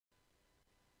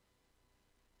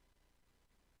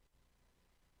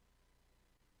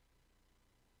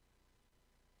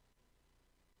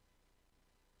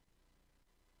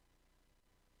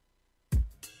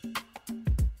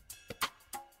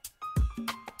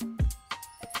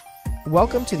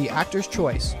Welcome to the Actor's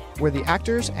Choice, where the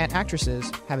actors and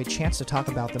actresses have a chance to talk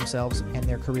about themselves and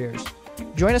their careers.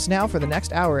 Join us now for the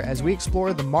next hour as we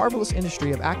explore the marvelous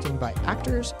industry of acting by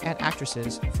actors and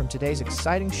actresses from today's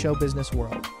exciting show business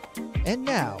world. And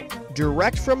now,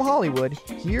 direct from Hollywood,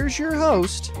 here's your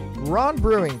host, Ron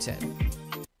Brewington.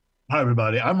 Hi,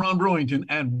 everybody. I'm Ron Brewington,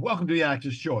 and welcome to the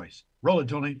Actor's Choice. Roll it,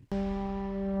 Tony.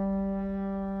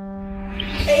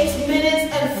 8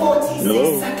 minutes and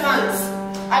 46 seconds.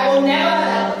 I will never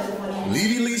allow you.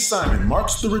 Levy Lee Simon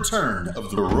marks the return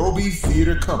of the Roby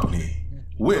Theater Company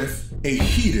with a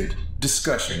heated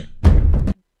discussion.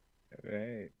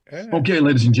 Okay,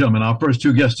 ladies and gentlemen, our first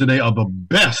two guests today are the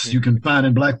best you can find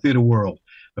in Black theater world.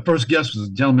 The first guest was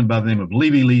a gentleman by the name of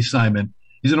Levy Lee Simon.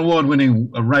 He's an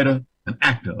award-winning writer, an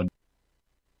actor.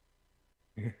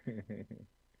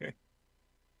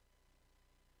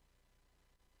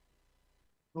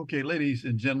 Okay, ladies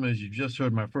and gentlemen, as you just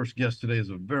heard, my first guest today is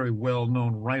a very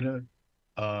well-known writer,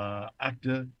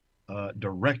 actor,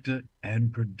 director,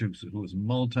 and producer who is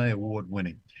multi-award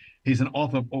winning. He's an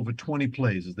author of over 20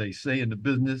 plays, as they say in the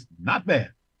business. Not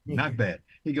bad, not bad.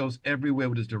 He goes everywhere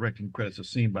with his directing credits are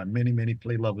seen by many, many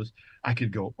play lovers. I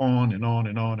could go on and on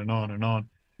and on and on and on.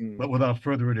 But without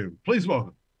further ado, please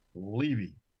welcome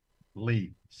Levy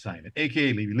Lee Simon,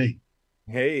 a.k.a. Levy Lee.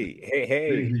 Hey.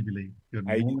 Hey, Levy Lee. Good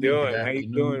How morning, you doing? good How you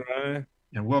afternoon, doing, Ryan?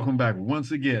 and welcome back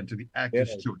once again to the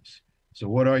Actor's Choice. So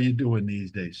what are you doing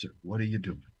these days, sir? What are you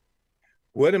doing?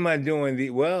 What am I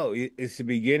doing? Well, it's the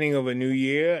beginning of a new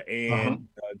year, and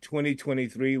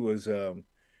 2023 was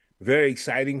very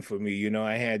exciting for me. You know,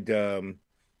 I had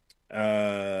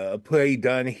a play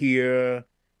done here,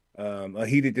 a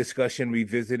heated discussion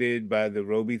revisited by the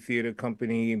Roby Theater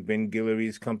Company, Ben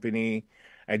Guillory's company.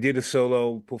 I did a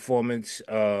solo performance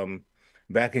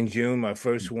back in June, my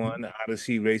first one,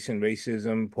 Odyssey, Race and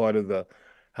Racism, part of the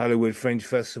Hollywood Fringe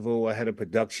Festival. I had a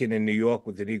production in New York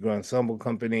with the Negro Ensemble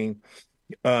Company.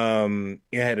 I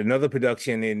had another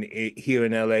production here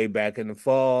in LA back in the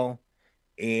fall,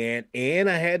 and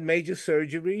I had major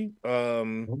surgery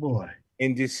Oh boy.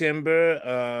 in December.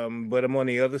 But I'm on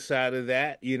the other side of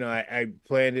that. You know, I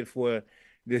planned it for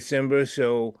December,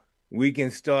 so we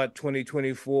can start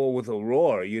 2024 with a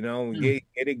roar, you know, get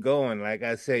it going. Like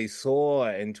I say, soar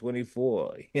in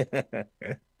 24.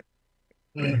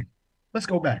 Let's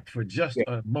go back for just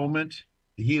a moment.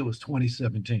 The year was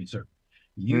 2017, sir.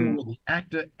 You were the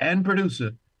actor and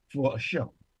producer for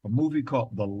a movie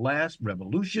called The Last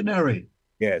Revolutionary.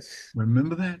 Yes.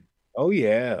 Remember that? Oh,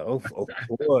 yeah. Of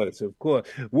course, of course.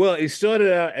 Well, it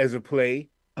started out as a play,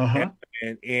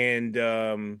 and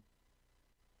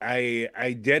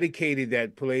I dedicated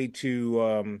that play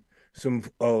to some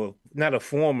not a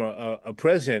former a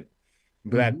present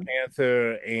Black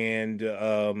Panther and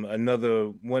another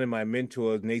one of my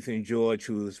mentors, Nathan George,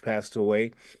 who has passed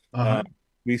away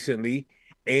recently.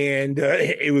 And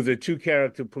it was a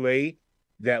two-character play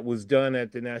that was done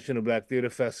at the National Black Theater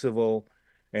Festival.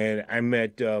 And I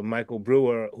met Michael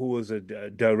Brewer, who was a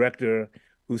director,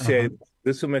 who said,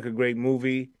 this will make a great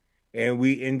movie. And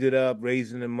we ended up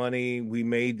raising the money. We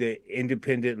made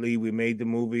independently, we made the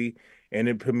movie, and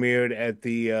it premiered at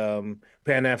the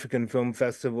Pan-African Film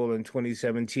Festival in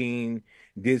 2017,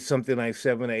 did something like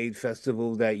 7 or 8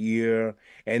 festivals that year,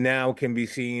 and now can be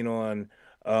seen on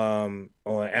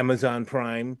Amazon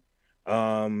Prime.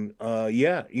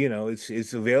 Yeah, you know,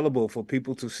 it's available for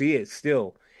people to see it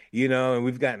still, you know, and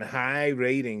we've gotten high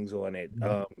ratings on it,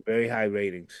 very high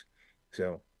ratings.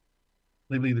 So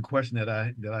Literally, the question that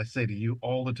I say to you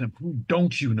all the time, who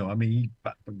don't you know? I mean,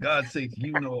 for God's sake,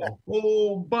 you know a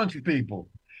whole bunch of people.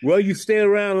 Well, you stay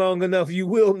around long enough, you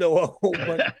will know a whole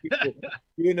bunch of people,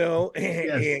 you know,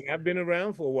 and I've been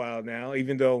around for a while now,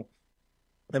 even though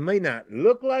I may not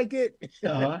look like it.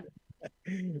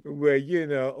 Where, you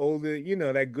know, older, you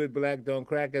know, that good black don't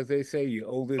crack, as they say, you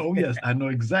older. Oh, yes, I know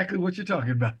exactly what you're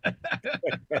talking about.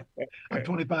 I'm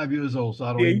 25 years old, so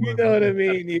I don't even you know what I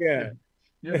mean? Yeah.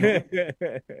 You know.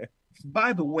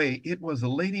 By the way, it was a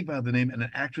lady by the name and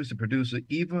an actress and producer,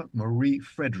 Eva Marie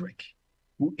Frederick,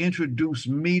 who introduced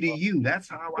me to you. That's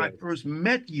how I first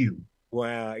met you.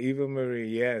 Wow, Eva Marie,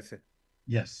 yes.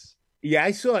 Yes. Yeah,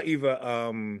 I saw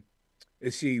Eva.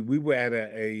 Let's see, we were at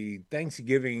a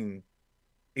Thanksgiving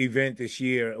event this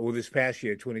year, or this past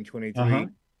year, 2023.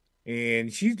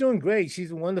 And she's doing great.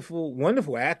 She's a wonderful,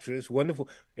 wonderful actress, wonderful,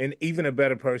 and even a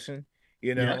better person,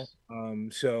 you know.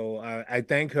 Yes. So I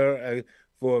thank her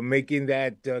for making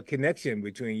that connection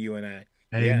between you and I.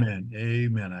 Amen. Yeah.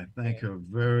 Amen. I thank her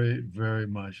very, very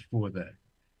much for that.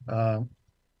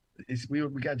 We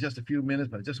got just a few minutes,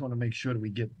 but I just want to make sure that we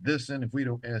get this in if we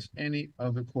don't ask any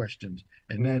other questions.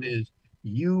 And that is,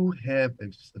 you have,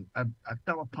 I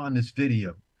fell upon this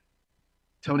video.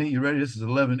 Tony, you ready? This is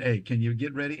 11A. Can you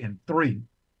get ready? In 3,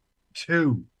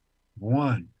 2,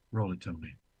 1. Roll it,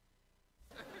 Tony.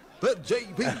 Let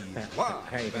JB. Wow.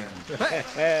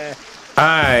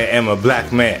 I am a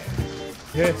black man.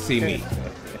 See me.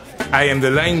 I am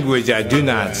the language I do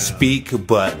not speak,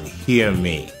 but hear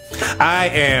me. I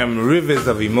am rivers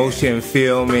of emotion,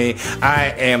 feel me.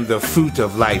 I am the fruit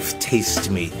of life, taste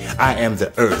me. I am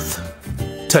the earth,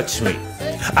 touch me.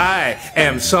 I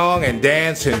am song and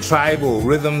dance and tribal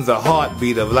rhythm, the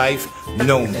heartbeat of life,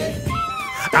 know me.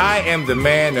 I am the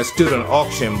man that stood on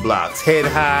auction blocks, head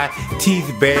high, teeth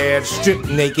bared, stripped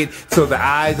naked, so the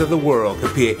eyes of the world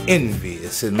could appear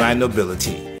envious in my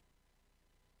nobility.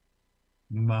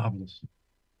 Marvelous.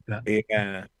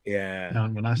 Yeah.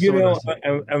 When I saw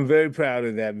I'm very proud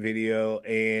of that video,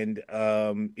 and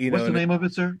what's the name of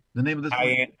it, sir? The name of this?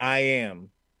 I am.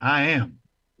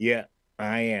 Yeah,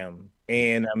 I am,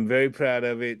 and I'm very proud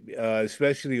of it,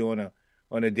 especially on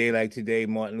a day like today,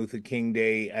 Martin Luther King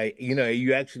Day.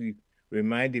 You actually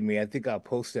reminded me. I think I'll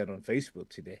post that on Facebook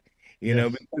today.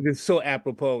 Because it's so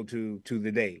apropos to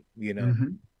the day.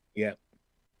 Yeah.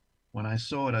 When I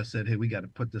saw it, I said, hey, we got to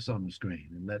put this on the screen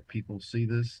and let people see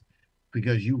this,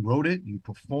 because you wrote it, you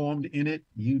performed in it,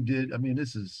 you did. I mean,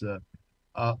 this is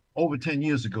over 10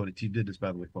 years ago that you did this,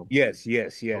 by the way, folks. Yes.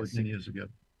 Over 10 years ago.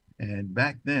 And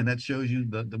back then, that shows you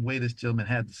the way this gentleman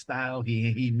had the style.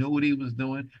 He knew what he was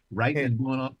doing, writing and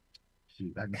going up.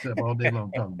 Shoot, I can sit up all day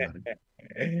long talking about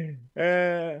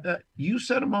it. You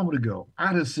said a moment ago,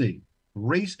 Odyssey,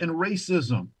 Race and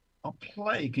Racism, a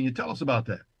play. Can you tell us about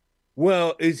that?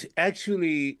 Well, it's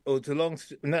actually,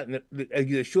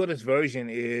 the shortest version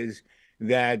is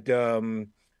that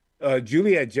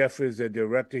Juliet Jeffers, a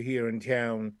director here in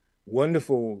town,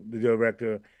 wonderful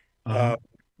director,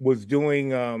 was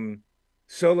doing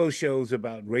solo shows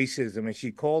about racism, and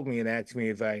she called me and asked me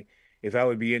if I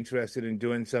would be interested in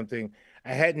doing something.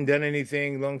 I hadn't done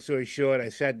anything. Long story short, I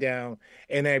sat down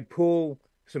and I pulled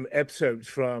some excerpts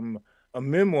from a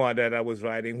memoir that I was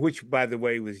writing, which, by the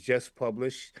way, was just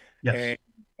published and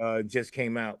just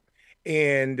came out.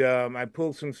 And I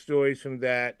pulled some stories from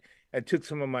that. I took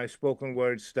some of my spoken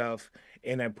word stuff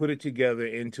and I put it together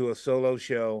into a solo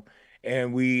show.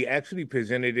 And we actually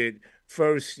presented it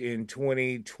first in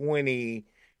 2020,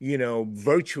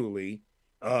 virtually,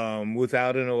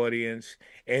 without an audience.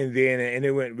 And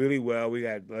it went really well. We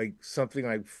got something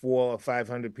like 400 or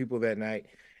 500 people that night.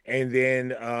 And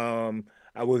then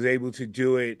I was able to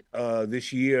do it this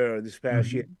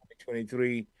past year,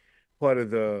 2023, part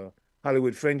of the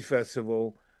Hollywood Fringe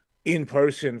Festival in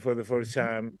person for the first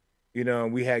time.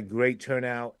 We had great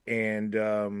turnout and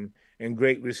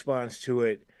great response to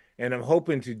it. And I'm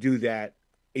hoping to do that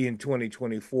in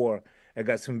 2024. I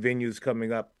got some venues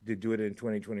coming up to do it in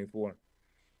 2024.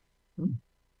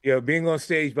 Being on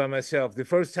stage by myself, the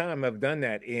first time I've done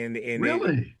that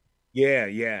Really?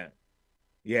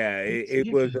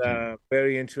 It was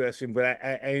very interesting, but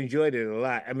I enjoyed it a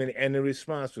lot. I mean, and the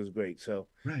response was great. So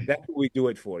that's what we do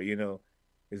it for,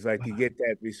 It's like to get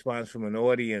that response from an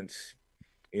audience,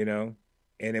 and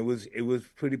it was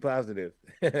pretty positive.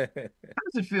 How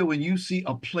does it feel when you see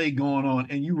a play going on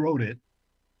and you wrote it?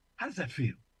 How does that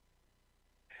feel?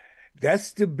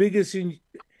 That's the biggest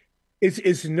it's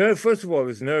first of all,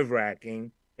 it's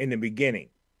nerve-wracking in the beginning.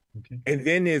 Okay. And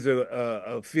then there's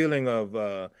a feeling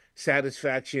of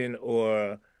satisfaction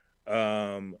or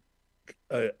a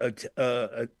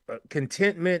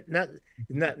contentment, not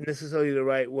necessarily the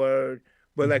right word,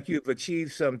 but like you've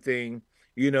achieved something,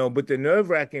 but the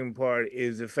nerve-wracking part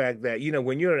is the fact that,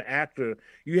 when you're an actor,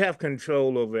 you have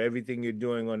control over everything you're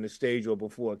doing on the stage or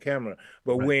before a camera.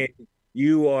 But when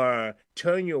you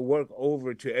turn your work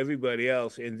over to everybody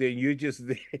else, and then you're just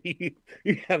there,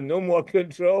 you have no more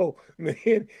control, man.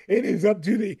 It is up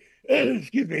to the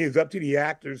it's up to the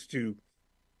actors to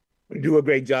do a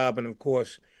great job, and of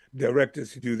course,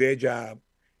 directors to do their job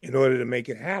in order to make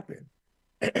it happen.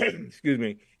 Excuse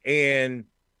me. And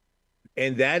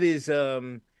that is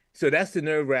so that's the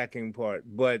nerve-wracking part.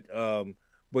 But I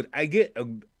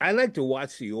like to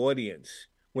watch the audience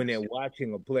when they're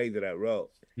watching a play that I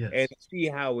wrote. Yes. And see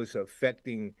how it's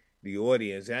affecting the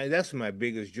audience. And that's my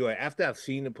biggest joy. After I've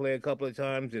seen the play a couple of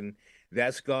times and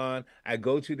that's gone, I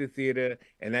go to the theater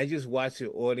and I just watch the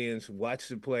audience, watch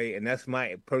the play, and that's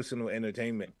my personal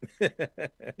entertainment.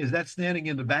 Is that standing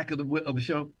in the back of the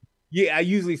show? Yeah, I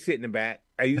usually sit in the back.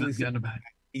 I usually sit in the back.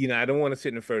 I don't want to sit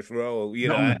in the first row.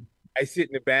 I sit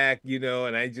in the back,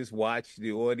 and I just watch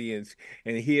the audience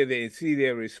and see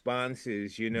their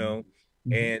responses,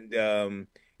 And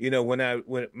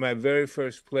when my very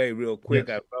first play, real quick,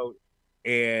 I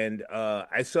and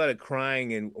I started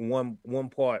crying in one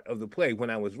part of the play when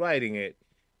I was writing it.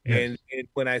 Yes. And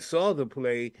when I saw the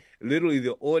play, literally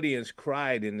the audience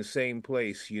cried in the same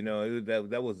place.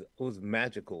 That was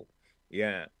magical.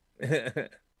 Yeah.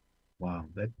 Wow.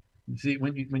 That you see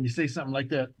when you say something like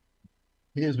that,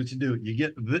 here's what you do.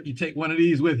 You take one of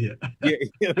these with you.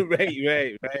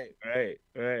 Yeah,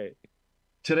 right.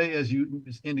 Today, as you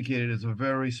indicated, is a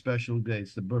very special day.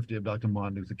 It's the birthday of Dr.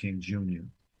 Martin Luther King Jr.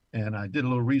 And I did a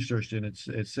little research, and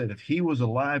it said if he was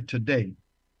alive today,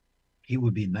 he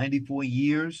would be 94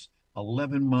 years,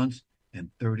 11 months, and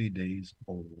 30 days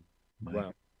old. My Wow.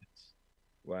 goodness.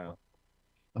 Wow.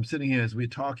 I'm sitting here as we're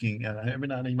talking, and every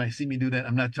now and then you might see me do that.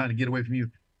 I'm not trying to get away from you.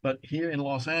 But here in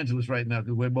Los Angeles right now,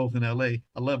 because we're both in LA,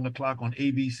 11 o'clock on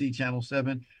ABC Channel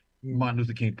 7, Martin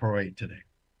Luther King Parade today.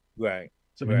 Right.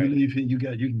 So when you leave here, you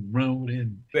can run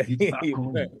in, eat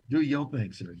popcorn, Right. do your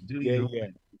thing, sir. Do your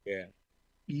thing. Yeah.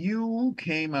 You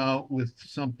came out with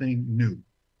something new.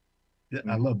 I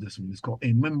Mm. love this one. It's called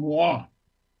A Memoir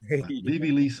by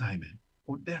Levy Lee Simon,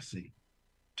 Odyssey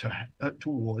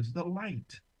Towards the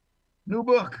Light. New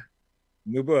book.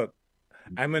 New book.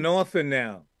 I'm an author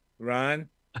now, Ron.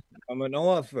 I'm an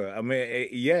author. I mean,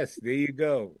 yes, there you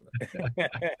go.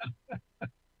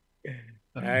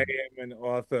 I am an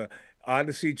author.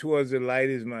 Odyssey Towards the Light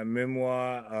is my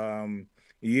memoir.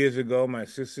 Years ago, my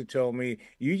sister told me,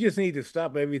 you just need to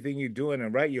stop everything you're doing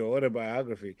and write your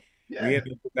autobiography. Yeah.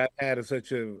 I've had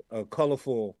such a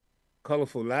colorful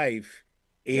life.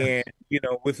 Yes. And,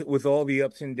 with all the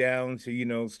ups and downs,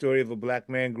 story of a black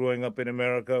man growing up in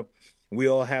America. We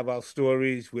all have our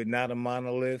stories. We're not a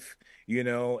monolith.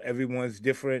 Everyone's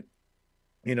different.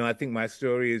 I think my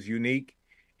story is unique.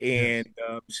 Yes.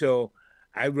 And so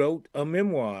I wrote a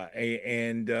memoir,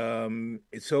 and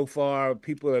so far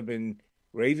people have been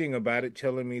raving about it,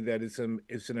 telling me that it's an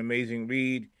amazing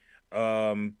read.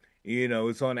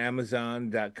 It's on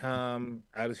Amazon.com,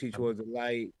 Odyssey Towards the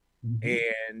Light.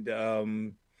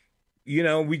 Mhm.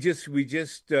 And we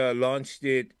just launched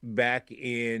it back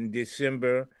in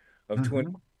December of Mhm.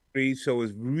 2023, so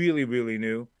it's really, really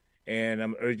new. And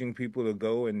I'm urging people to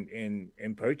go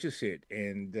and purchase it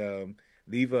and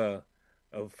leave a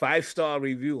 5-star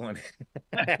review on it.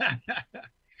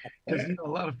 Because a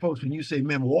lot of folks, when you say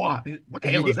memoir, what the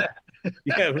hell is that?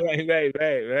 Yeah,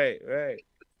 right.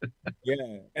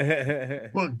 Yeah.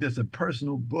 Book that's a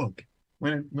personal book.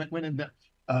 I'm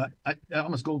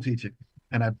a school teacher,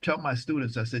 and I tell my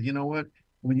students, I said, you know what?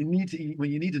 When you need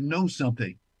to know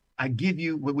something, I give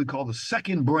you what we call the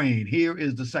second brain. Here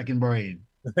is the second brain.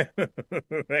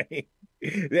 Right.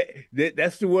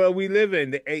 That's the world we live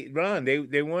in. Ron,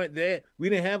 they weren't there. We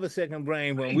didn't have a second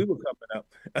brain when we were coming up.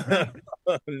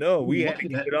 Right. No, we had to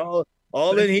keep it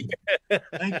all in here.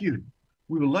 Thank you.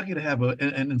 We were lucky to have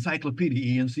an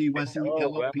encyclopedia, Oh, wow.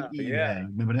 ENCYCLOPE. Yeah,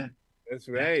 Remember that? that's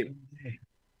Back right. in the day.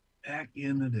 Back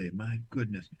in the day. My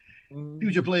goodness. Mm.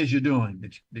 Future plays you're doing.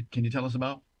 Can you tell us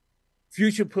about?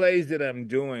 Future plays that I'm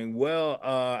doing. Well,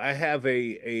 I have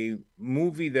a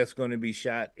movie that's going to be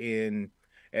shot in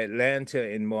Atlanta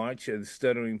in March, The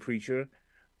Stuttering Preacher,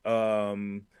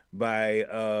 by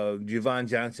Javon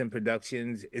Johnson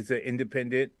Productions. It's an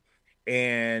independent,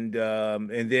 and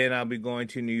then I'll be going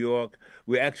to New York.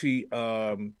 We're actually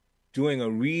doing a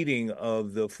reading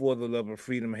of the For the Love of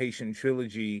Freedom Haitian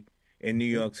trilogy in New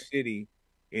York City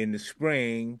in the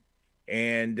spring.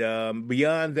 And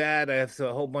beyond that, I have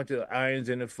a whole bunch of irons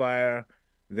in the fire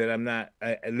that I'm not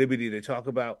at liberty to talk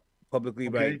about publicly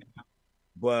right Okay. now.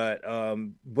 But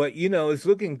it's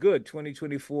looking good.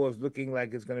 2024 is looking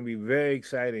like it's going to be very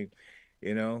exciting.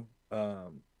 You know,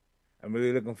 I'm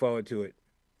really looking forward to it.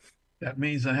 That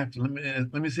means I have to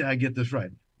let me see how I get this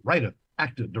right. Writer,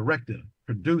 actor, director,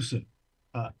 producer,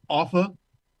 author.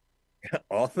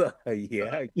 Author,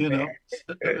 yeah, You know,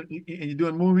 and you're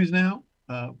doing movies now.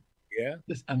 yeah.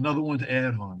 Just another one to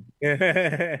add on.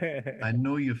 I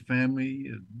know your family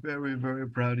is very, very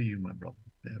proud of you, my brother.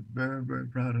 They're very, very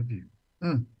proud of you.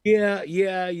 Mm. Yeah.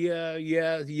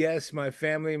 Yes, my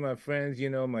family, my friends,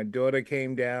 my daughter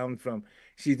came down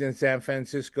she's in San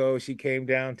Francisco. She came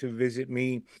down to visit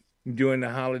me during the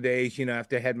holidays,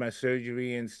 after I had my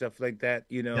surgery and stuff like that,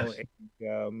 Yes,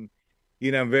 I'm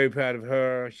very proud of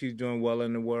her. She's doing well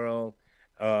in the world.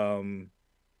 Um,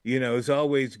 it's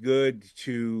always good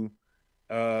to,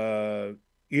 uh,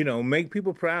 make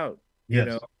people proud,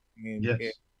 yes, and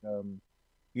yes. um,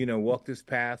 walk this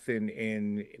path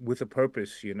and with a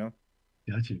purpose.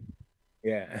 Got you.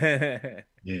 Yeah.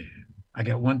 Yeah. I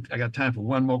got time for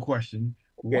one more question.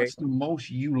 Okay. What's the most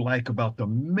you like about the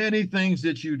many things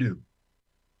that you do?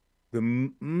 The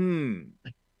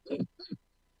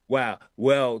Wow.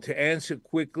 Well, to answer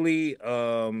quickly,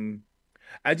 I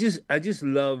just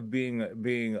love being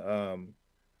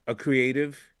a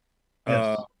creative.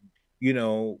 Uh, Yes. you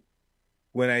know,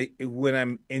 when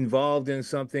I'm involved in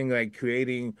something like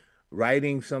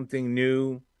writing something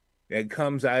new that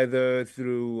comes either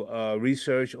through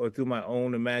research or through my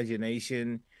own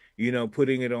imagination,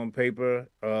 putting it on paper,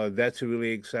 that's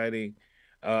really exciting.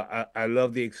 I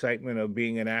love the excitement of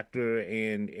being an actor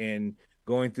and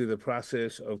going through the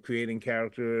process of creating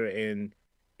character and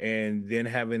then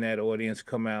having that audience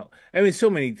come out. I mean, so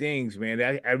many things,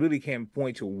 man. I really can't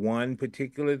point to one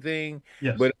particular thing,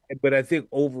 Yes. but I think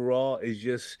overall is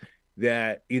just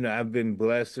that, I've been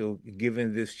blessed to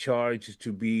given this charge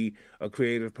to be a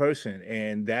creative person.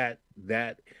 And a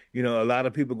lot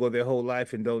of people go their whole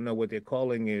life and don't know what their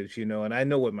calling is, and I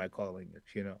know what my calling is.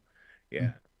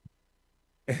 Yeah.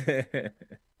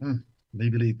 Mm.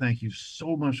 Levy Lee, thank you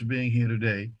so much for being here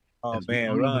today Oh as we man,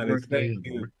 honor the Ron, it's birthday thank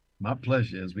of you. my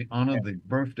pleasure, as we honor the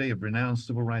birthday of renowned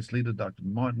civil rights leader Dr.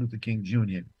 Martin Luther King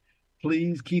Jr.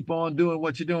 Please keep on doing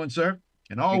what you're doing, sir,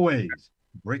 and always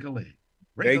break a leg.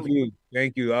 Break a Thank leg. you.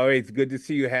 Thank you. All right. It's good to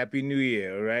see you. Happy New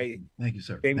Year. All right. Thank you,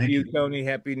 sir. Same to Thank you, you. Tony.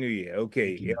 Happy New Year.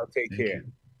 Okay. Thank you. Y'all take Thank care.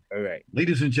 you. All right.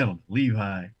 Ladies and gentlemen,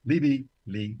 Levy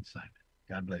Lee Simon.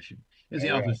 God bless you. It's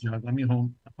the All right. office job. I'm your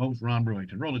host, Ron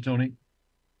Brewington. Roll it, Tony.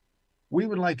 We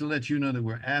would like to let you know that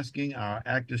we're asking our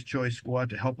Actors Choice Squad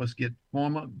to help us get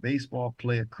former baseball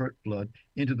player Curt Flood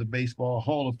into the Baseball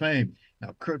Hall of Fame.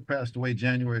 Now, Curt passed away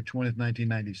January 20th,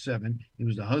 1997. He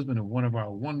was the husband of one of our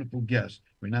wonderful guests,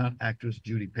 renowned actress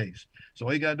Judy Pace. So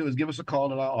all you got to do is give us a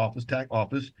call at our office, TAC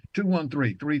office,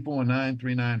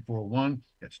 213-349-3941.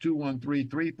 That's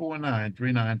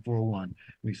 213-349-3941.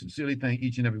 We sincerely thank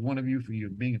each and every one of you for your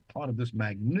being a part of this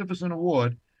magnificent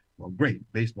award for a great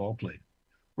baseball player.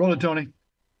 Roll it, Tony.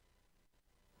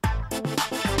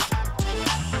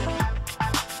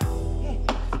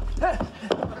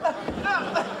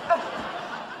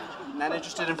 Not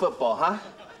interested in football, huh?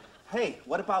 Hey,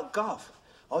 what about golf?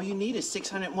 All you need is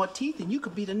 600 more teeth and you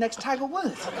could be the next Tiger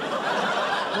Woods.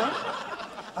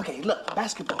 Huh? Okay, look,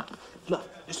 basketball. Look,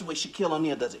 this is the way Shaquille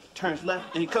O'Neal does it. Turns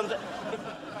left and he comes up.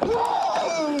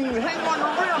 Whoa! Hang on the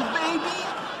rim,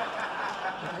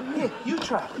 baby! Here, you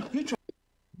try. You try.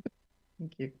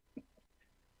 Thank you.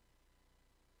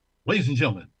 Ladies and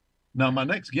gentlemen, now my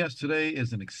next guest today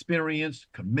is an experienced,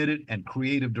 committed, and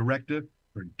creative director,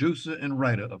 producer, and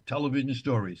writer of television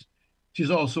stories.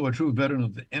 She's also a true veteran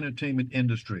of the entertainment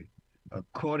industry.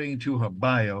 According to her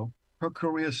bio, her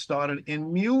career started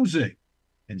in music.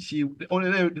 And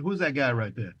who's that guy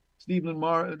right there? Stephen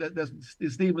Morris, that's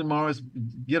Stephen Morris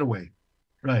Getaway.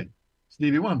 Right.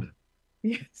 Stevie Wonder.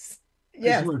 Yes. I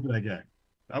Yes. used to work for that guy.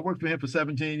 I worked for him for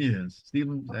 17 years.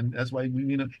 Stephen, and that's why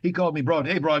he called me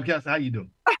hey broadcaster, how you doing?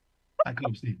 I call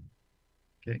him Stephen.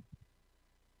 Okay.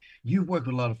 You've worked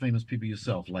with a lot of famous people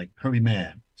yourself, like Herbie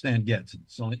Mann, Stan Getz, and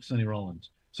Sonny Rollins.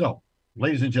 So,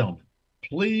 ladies and gentlemen,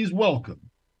 please welcome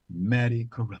Mattie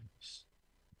Caruthers.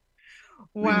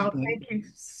 Wow, thank you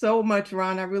so much,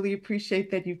 Ron. I really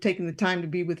appreciate that you've taken the time to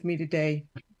be with me today.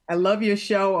 I love your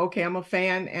show. Okay, I'm a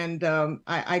fan, and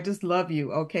I just love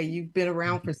you. Okay, you've been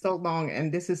around for so long,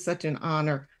 and this is such an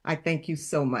honor. I thank you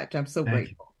so much. I'm so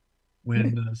grateful.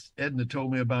 When Edna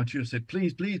told me about you, I said,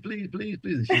 please, please, please, please,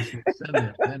 please. And she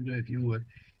said, Sandra, if you would.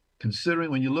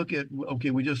 Considering when you look at, okay,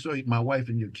 we just saw my wife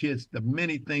and your kids, the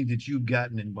many things that you've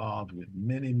gotten involved with,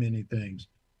 many, many things.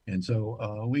 And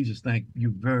so we just thank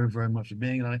you very, very much for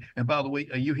being on. And by the way,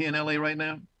 are you here in LA right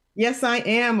now? Yes, I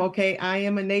am. Okay, I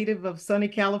am a native of sunny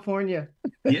California.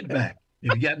 Get back.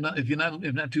 If you're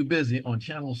not too busy, on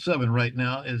Channel 7 right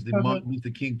now is the Martin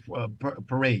Luther King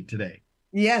parade today.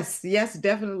 Yes,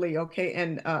 definitely. Okay.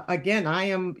 And again, I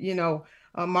am,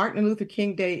 Martin Luther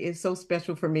King Day is so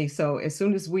special for me. So as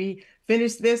soon as we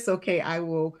finish this, okay, I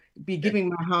will be giving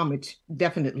my homage.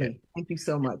 Definitely. Okay. Thank you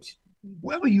so much.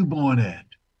 Where were you born at?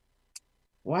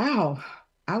 Wow.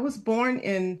 I was born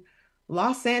in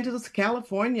Los Angeles,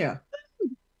 California.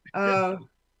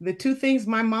 The two things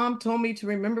my mom told me to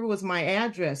remember was my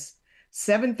address,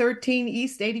 713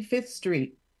 East 85th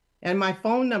Street. And my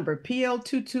phone number,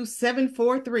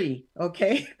 PL22743,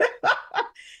 okay?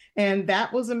 And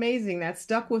that was amazing. That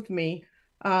stuck with me.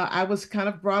 I was kind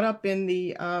of brought up in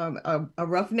a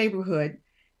rough neighborhood,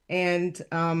 and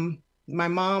my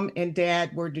mom and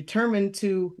dad were determined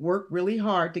to work really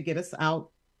hard to get us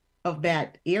out of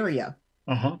that area.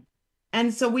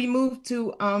 And so we moved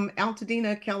to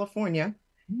Altadena, California,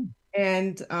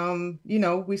 and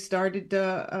we started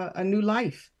a new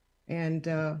life. And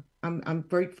I'm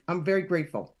very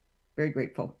grateful, very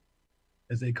grateful.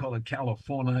 As they call it,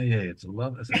 California. It's a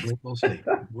great little state,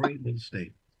 great little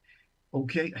state.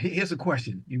 Okay, here's a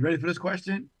question. You ready for this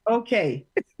question? Okay.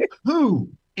 Who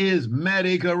is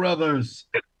Mattie Caruthers?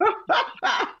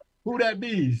 Who that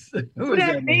means? Who Who is that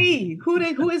that man? be?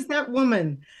 Who is that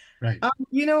woman? Right.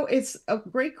 It's a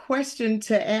great question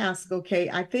to ask. Okay.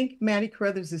 I think Mattie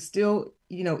Caruthers is still,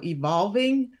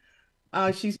 evolving.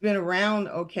 She's been around,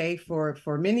 okay, for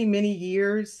many, many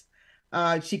years.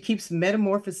 She keeps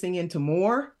metamorphosing into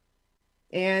more.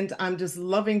 And I'm just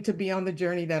loving to be on the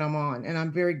journey that I'm on. And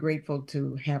I'm very grateful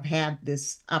to have had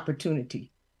this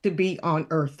opportunity to be on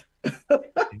Earth.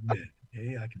 Amen.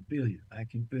 Hey, I can feel you. I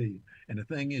can feel you. And the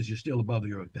thing is, you're still above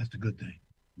the earth. That's the good thing.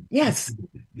 Yes.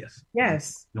 Yes.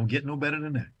 Yes. Don't get no better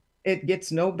than that. It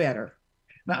gets no better.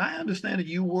 Now, I understand that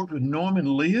you worked with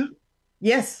Norman Lear.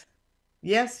 Yes.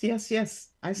 Yes. Yes. Yes.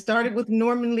 I started with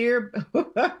Norman Lear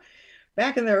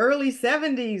back in the early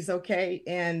 70s. Okay.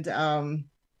 And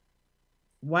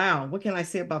wow, what can I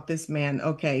say about this man?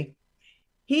 Okay.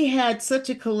 He had such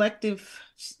a collective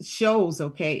shows,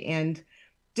 okay, and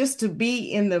just to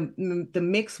be in the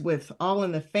mix with All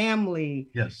in the Family,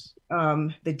 Yes.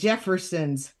 the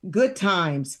Jeffersons, Good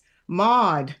Times,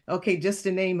 Maude, okay, just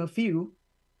to name a few.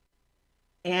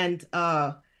 And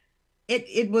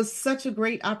it was such a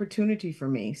great opportunity for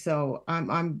me. So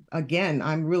I'm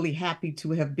really happy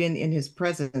to have been in his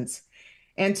presence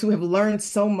and to have learned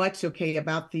so much, okay,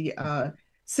 about the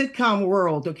sitcom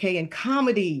world, okay, and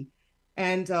comedy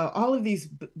and all of these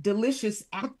delicious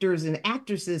actors and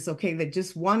actresses, okay, that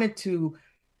just wanted to,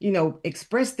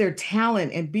 express their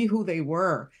talent and be who they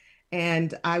were.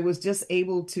 And I was just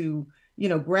able to,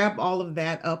 grab all of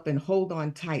that up and hold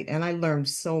on tight. And I learned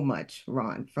so much,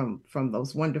 Ron, from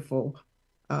those wonderful,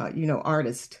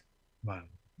 artists. Wow.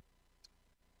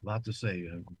 A lot to say.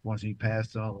 Once he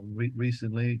passed on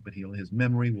recently, but his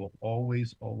memory will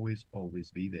always, always, always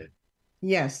be there.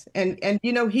 Yes, and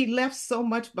he left so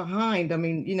much behind. I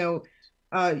mean,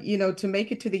 to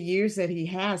make it to the years that he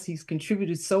has, he's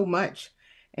contributed so much,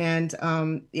 and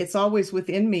it's always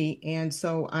within me. And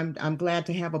so I'm glad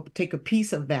to take a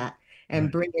piece of that and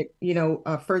Right. bring it,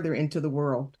 further into the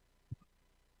world.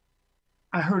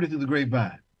 I heard it through the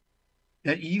grapevine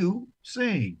that you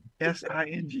sing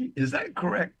sing. Is that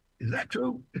correct? Is that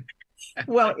true?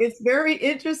 Well, it's very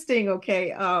interesting. Okay,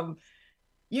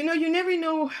 you never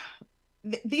know.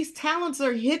 These talents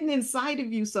are hidden inside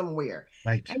of you somewhere,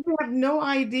 Right. and you have no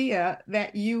idea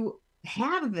that you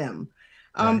have them.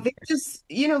 Right.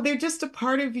 They're just a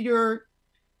part of your,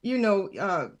 you know,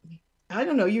 I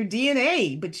don't know, your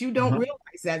DNA, but you don't Uh-huh.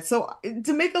 realize that. So,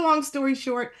 to make a long story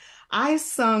short, I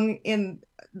sung in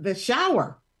the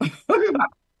shower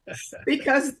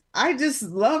because I just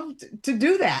loved to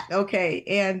do that. Okay,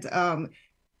 and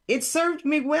it served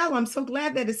me well. I'm so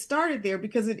glad that it started there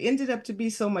because it ended up to be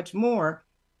so much more.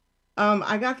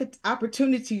 I got the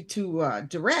opportunity to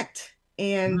direct,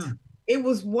 and Mm. it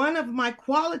was one of my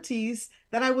qualities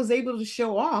that I was able to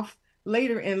show off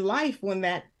later in life when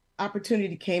that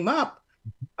opportunity came up.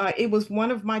 It was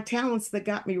one of my talents that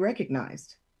got me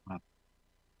recognized. A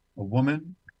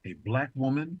woman, a black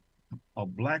woman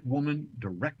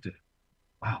director.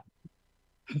 Wow.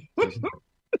 Says,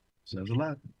 says a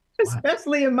lot. Wow.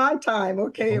 Especially in my time.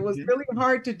 Okay. It was Okay. really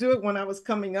hard to do it when I was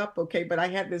coming up. Okay. But I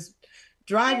had this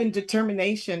drive and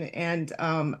determination. And,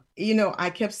 I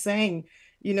kept saying,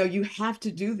 you have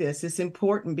to do this. It's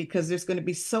important because there's going to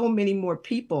be so many more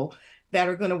people that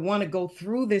are going to want to go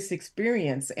through this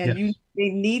experience and Yes. they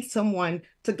need someone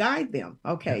to guide them.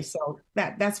 Okay. Yes. So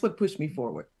that's what pushed me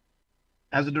forward.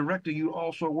 As a director, you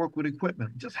also work with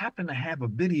equipment. Just happen to have a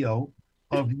video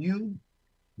of you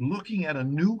looking at a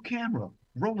new camera.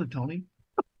 Roll it, Tony.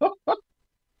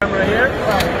 Camera here.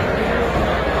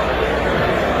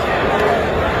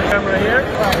 Camera here.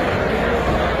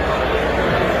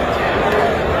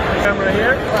 Camera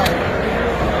here.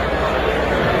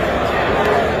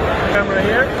 Camera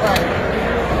here.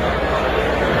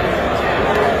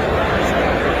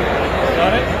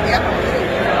 Got it? Yep.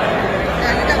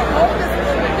 Now you gotta hold this a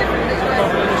little bit differently. Try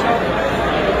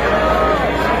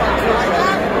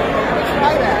that.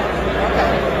 Try that. Okay.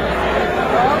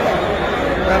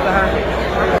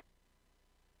 Okay.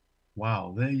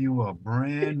 Wow, there you are,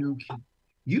 brand new kid.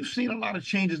 You've seen a lot of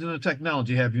changes in the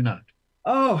technology, have you not?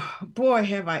 Oh boy,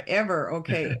 have I ever.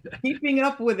 Okay. Keeping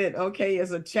up with it, okay,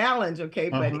 is a challenge, okay,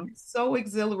 but Uh-huh. it's so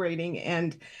exhilarating.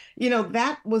 And,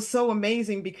 that was so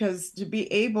amazing because to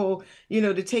be able,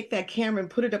 to take that camera and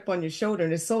put it up on your shoulder,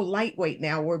 and it's so lightweight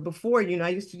now, where before, I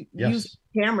used to use Yes.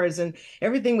 cameras and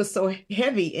everything was so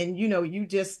heavy and, you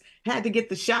just had to get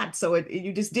the shot. So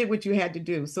you just did what you had to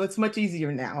do. So it's much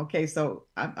easier now. Okay. So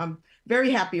I'm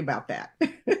very happy about that.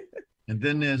 And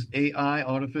then there's AI,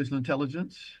 artificial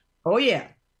intelligence. Oh yeah.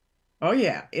 Oh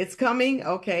yeah, it's coming.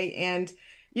 Okay. And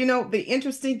you know, the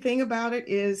interesting thing about it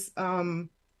is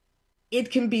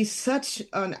it can be such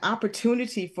an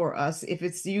opportunity for us if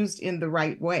it's used in the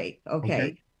right way.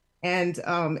 Okay. And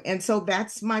so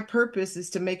that's my purpose, is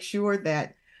to make sure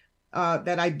that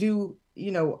that I do,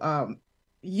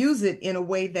 use it in a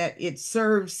way that it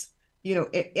serves,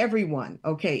 everyone,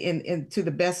 okay, in to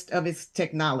the best of its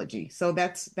technology. So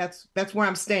that's where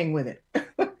I'm staying with it.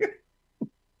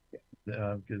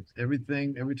 Because every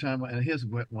time, and here's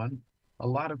one, a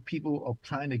lot of people are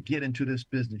trying to get into this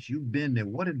business. You've been there.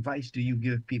 What advice do you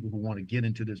give people who want to get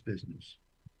into this business?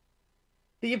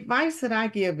 The advice that I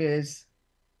give is,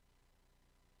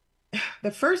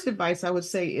 the first advice I would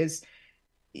say is,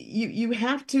 you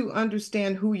have to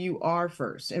understand who you are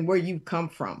first and where you've come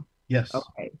from. Yes.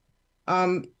 Okay.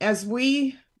 As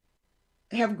we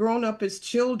have grown up as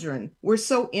children, we're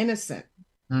so innocent.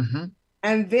 Mm-hmm.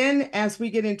 And then as we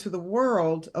get into the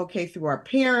world, okay, through our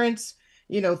parents,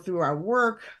 through our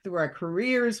work, through our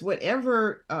careers,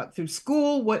 whatever, through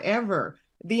school, whatever,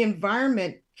 the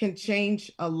environment can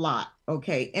change a lot.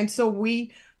 Okay. And so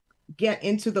we get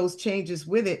into those changes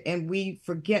with it and we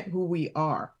forget who we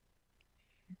are.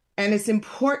 And it's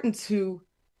important to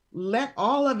let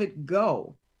all of it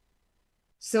go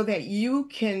so that you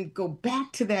can go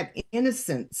back to that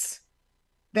innocence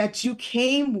that you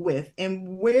came with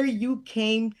and where you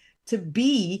came to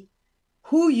be,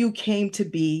 who you came to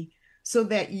be, so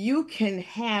that you can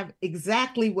have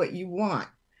exactly what you want.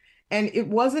 And it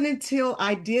wasn't until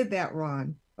I did that,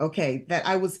 Ron, okay, that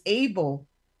I was able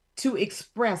to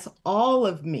express all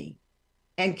of me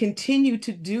and continue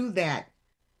to do that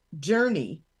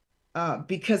journey,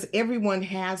 because everyone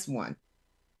has one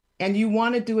and you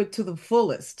want to do it to the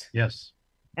fullest. Yes.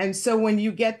 And so when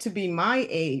you get to be my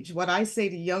age, what I say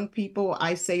to young people,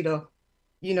 I say to,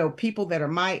 people that are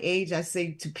my age, I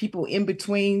say to people in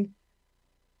between,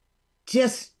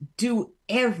 just do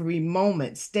every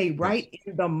moment, stay right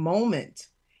in the moment,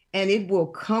 and it will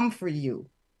come for you.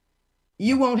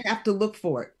 You won't have to look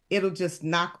for it. It'll just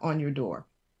knock on your door.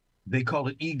 They call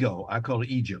it ego. I call it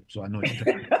ego. So I know what you're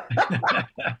talking about.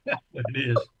 It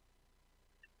is.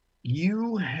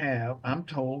 I'm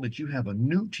told that you have a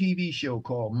new TV show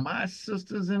called My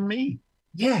Sisters and Me.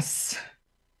 Yes.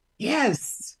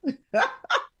 Yes.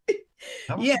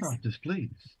 Tell us about this, please.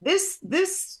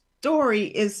 This story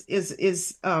is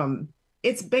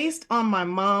it's based on my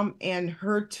mom and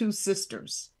her two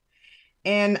sisters.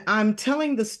 And I'm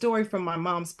telling the story from my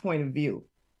mom's point of view.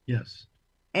 Yes.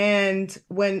 And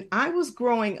when I was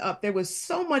growing up, there was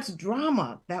so much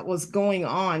drama that was going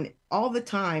on all the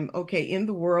time, okay, in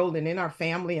the world and in our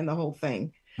family and the whole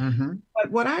thing. Mm-hmm. But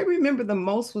what I remember the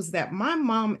most was that my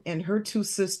mom and her two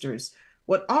sisters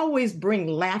would always bring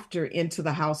laughter into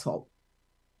the household.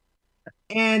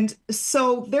 And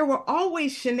so there were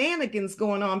always shenanigans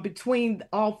going on between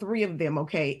all three of them,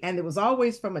 okay? And it was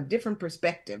always from a different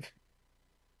perspective.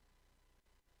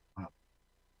 Wow.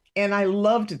 And I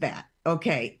loved that.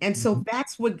 Okay. And so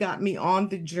that's what got me on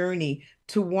the journey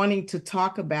to wanting to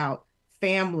talk about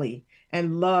family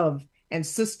and love and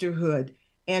sisterhood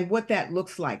and what that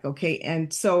looks like. Okay.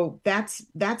 And so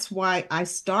that's why I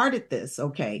started this.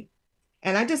 Okay.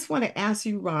 And I just want to ask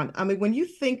you, Ron, I mean, when you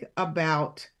think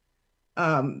about,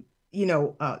 do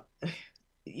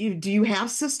you have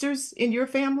sisters in your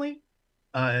family?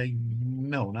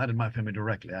 No, not in my family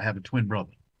directly. I have a twin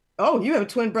brother. Oh, you have a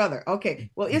twin brother.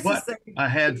 Okay. Well, I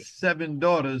had 7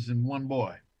 daughters and 1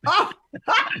 boy. Oh,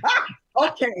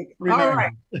 okay. All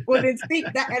right. Well, then see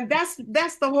that, and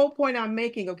that's the whole point I'm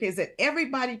making. Okay, is that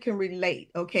everybody can relate.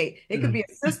 Okay, it could be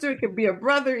a sister, it could be a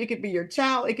brother, it could be your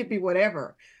child, it could be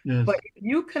whatever. Yes. But if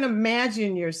you can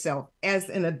imagine yourself as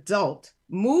an adult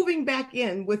moving back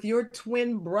in with your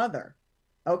twin brother.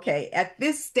 Okay, at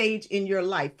this stage in your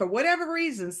life, for whatever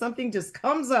reason, something just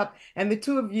comes up and the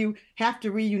two of you have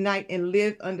to reunite and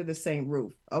live under the same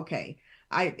roof. Okay.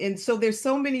 And so there's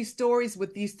so many stories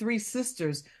with these 3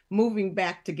 sisters moving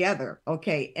back together.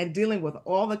 Okay. And dealing with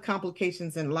all the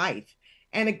complications in life.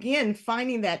 And again,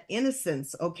 finding that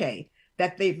innocence, okay,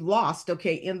 that they've lost,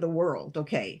 okay, in the world.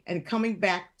 Okay. And coming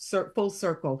back full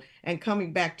circle and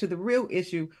coming back to the real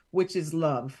issue, which is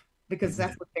love, because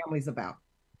that's what family's about.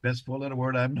 Best 4-letter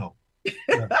word I know.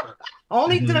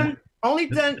 Only done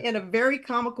in a very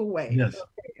comical way. Yes.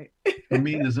 Okay. For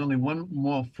me, there's only one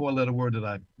more 4-letter word that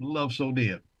I love so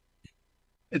dear.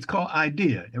 It's called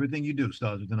idea. Everything you do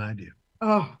starts with an idea.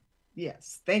 Oh,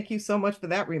 yes. Thank you so much for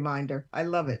that reminder. I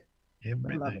love it.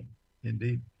 Everything. I love it.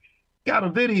 Indeed. Got a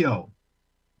video.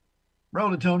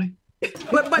 Roll it, Tony.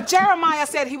 But Jeremiah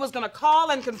said he was going to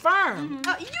call and confirm.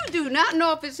 You do not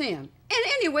know if it's him. And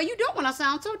anyway, you don't want to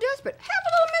sound so desperate. Have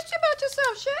a little mystery about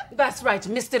yourself, Chef. That's right.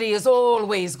 Mystery is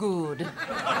always good.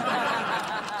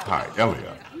 Hi,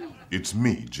 Elliot. It's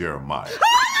me, Jeremiah.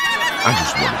 I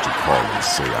just wanted to call and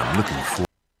say I'm looking for...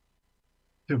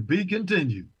 To be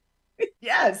continued.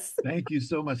 Yes. Thank you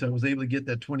so much. I was able to get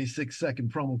that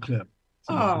 26-second promo clip.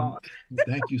 So Oh.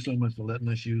 thank you so much for letting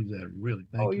us use that. Really,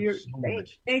 thank you so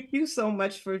much. Thank you so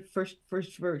much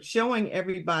for showing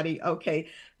everybody, okay,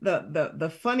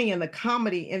 the funny and the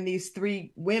comedy in these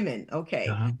three women, okay.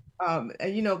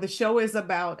 You know, the show is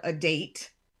about a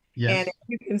date. Yes. And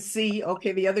you can see,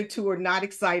 okay, the other two are not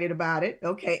excited about it,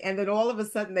 okay, and then all of a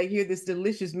sudden they hear this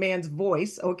delicious man's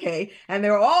voice, okay, and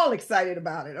they're all excited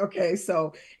about it, okay.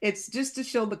 So it's just to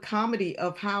show the comedy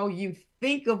of how you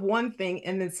think of one thing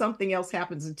and then something else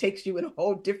happens and takes you in a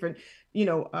whole different, you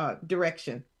know,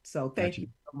 direction. So thank you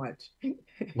so much.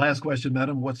 Last question,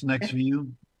 madam. What's next for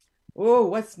you? Oh,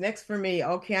 what's next for me?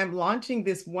 Okay, I'm launching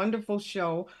this wonderful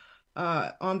show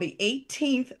on the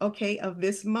 18th, okay, of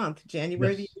this month,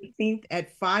 January the 18th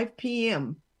at 5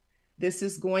 p.m. This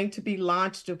is going to be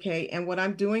launched, okay? And what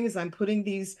I'm doing is I'm putting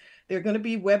these, they're going to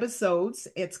be webisodes.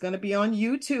 It's going to be on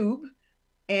YouTube.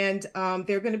 And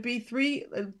they're going to be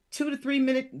 2 to 3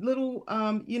 minute little,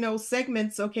 you know,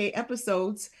 segments, okay,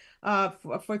 episodes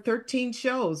for 13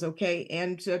 shows, okay?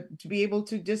 And to be able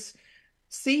to just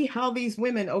see how these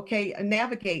women, okay,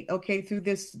 navigate, okay, through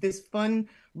this fun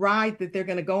ride that they're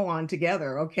going to go on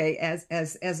together, okay,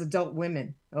 as adult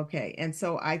women, okay. And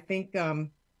so I think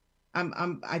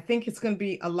I think it's going to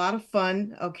be a lot of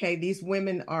fun. Okay, these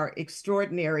women are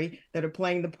extraordinary that are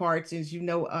playing the parts. As you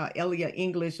know, Elia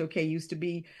English, okay, used to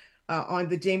be on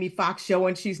the Jamie Foxx show,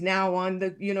 and she's now on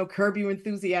the, you know, Curb Your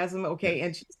Enthusiasm, okay,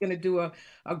 and she's going to do a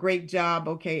great job,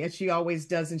 okay, as she always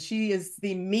does. And she is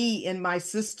the me in My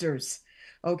Sisters.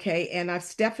 Okay, and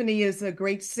Stephanie is a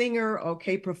great singer,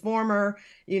 okay, performer.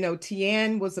 You know,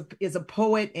 Tian is a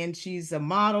poet, and she's a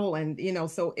model, and you know,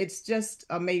 so it's just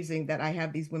amazing that I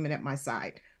have these women at my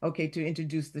side, okay, to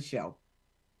introduce the show.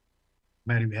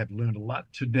 Mattie, we have learned a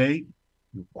lot today.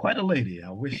 You're quite a lady. I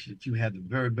wish that you had the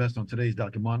very best on today's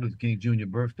Dr. Martin Luther King Jr.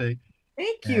 birthday.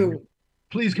 Thank you.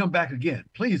 Please come back again.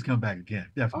 Please come back again.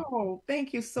 Definitely. Oh,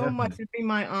 thank you so much. It'd be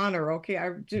my honor. Okay.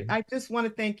 I just want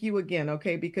to thank you again.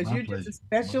 Okay. Because you're just as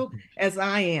special as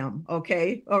I am.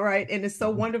 Okay. All right. And it's so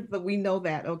wonderful that we know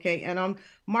that. Okay. And on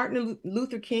Martin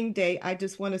Luther King Day, I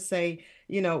just want to say,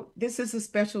 you know, this is a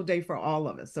special day for all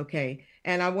of us. Okay.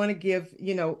 And I want to give,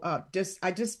 you know, I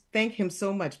just thank him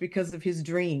so much because of his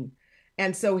dream.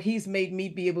 And so he's made me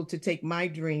be able to take my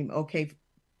dream, okay,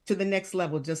 to the next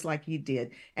level, just like he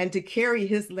did, and to carry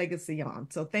his legacy on.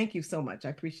 So thank you so much. I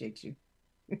appreciate you.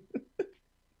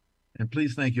 And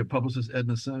please thank your publicist,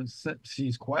 Edna Sun.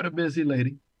 She's quite a busy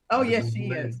lady. Oh, yes, she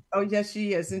is. Oh, yes,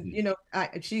 she is. And, you know,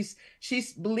 she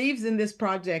believes in this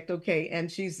project. Okay. And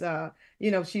she's, you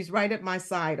know, she's right at my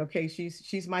side. Okay.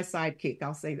 She's my sidekick.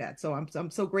 I'll say that. So I'm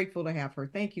so grateful to have her.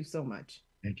 Thank you so much.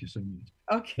 Thank you so much.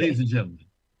 Okay. Ladies and gentlemen,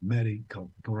 Mattie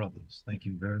Caruthers. Thank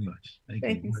you very much.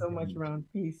 Thank you so much, Ron.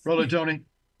 Peace. Roller, Tony.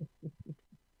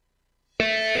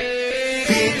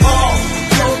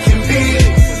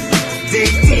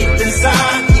 Dig deep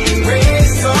inside,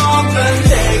 erase all the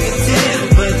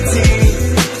negativity.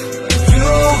 You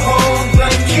hold the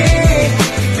key,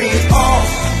 be all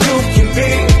you can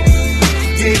be.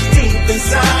 Dig deep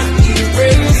inside,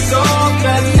 erase all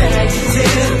the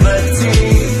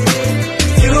negativity.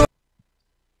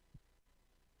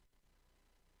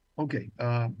 Okay.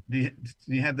 Do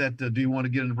you have that? Do you want to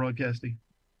get into broadcasting?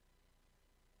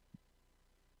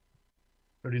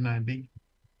 39B.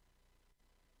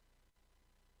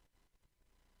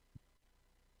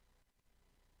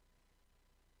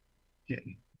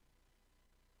 Okay.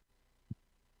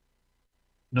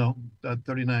 No,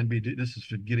 39B. This is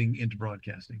for getting into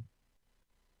broadcasting.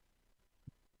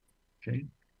 Okay.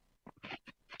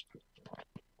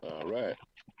 All right.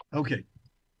 Okay.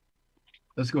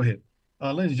 Let's go ahead.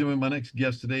 Ladies and gentlemen, my next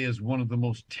guest today is one of the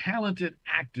most talented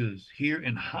actors here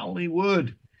in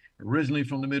Hollywood. Originally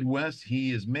from the Midwest,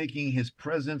 he is making his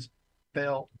presence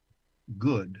felt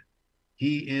good.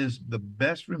 He is the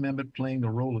best remembered playing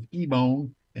the role of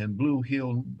E-Bone in Blue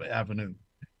Hill Avenue,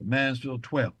 Mansfield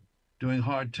 12, Doing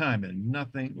Hard Time, and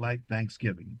Nothing Like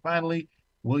Thanksgiving. Finally,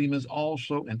 William is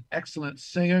also an excellent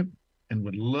singer and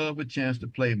would love a chance to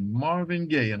play Marvin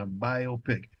Gaye in a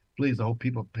biopic. Please, I hope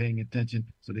people are paying attention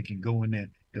so they can go in there,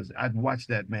 because I've watched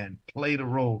that man play the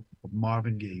role of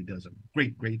Marvin Gaye. He does a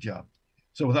great, great job.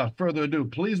 So without further ado,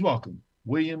 please welcome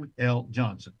William L.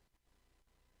 Johnson.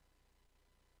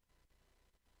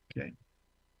 Okay.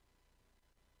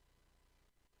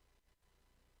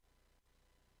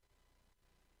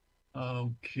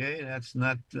 Okay, that's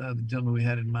not the gentleman we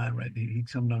had in mind, right?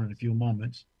 He's coming on in a few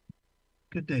moments.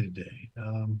 Good day today.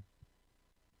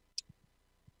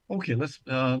 Okay, let's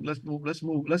go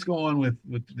on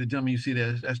with the gentleman you see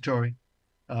there as Torre,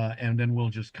 and then we'll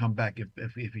just come back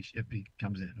if he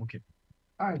comes in. Okay.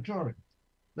 All right, Torre.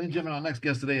 Ladies and gentlemen, our next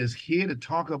guest today is here to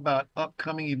talk about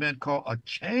upcoming event called A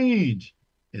Change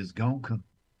Is Gonna Come.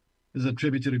 This is a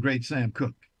tribute to the great Sam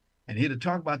Cooke. And here to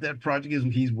talk about that project is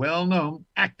he's well-known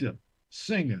actor,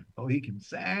 singer. Oh, he can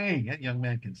sing. That young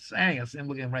man can sing. I see him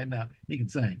looking at him right now. He can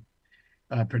sing.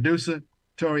 Producer,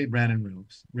 Toree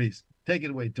Brannon-Reese. Take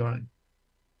it away, Torre.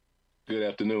 Good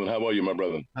afternoon. How are you, my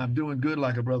brother? I'm doing good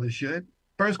like a brother should.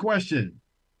 First question,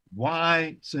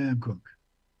 why Sam Cooke?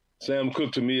 Sam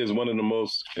Cooke, to me, is one of the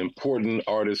most important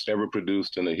artists ever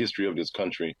produced in the history of this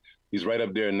country. He's right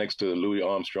up there next to Louis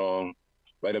Armstrong,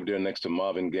 right up there next to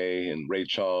Marvin Gaye and Ray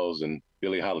Charles and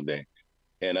Billie Holiday.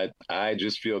 And I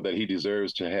just feel that he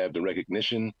deserves to have the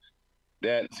recognition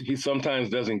that he sometimes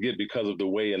doesn't get because of the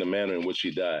way and the manner in which he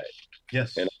died.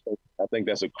 Yes. And I think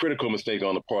that's a critical mistake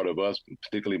on the part of us,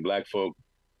 particularly Black folk,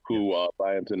 who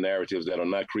buy into narratives that are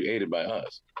not created by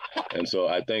us. And so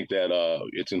I think that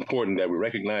it's important that we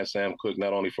recognize Sam Cooke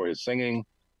not only for his singing,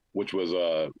 which was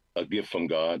a gift from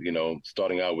God, you know,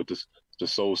 starting out with the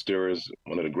Soul Stirrers,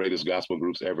 one of the greatest gospel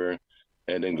groups ever,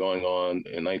 and then going on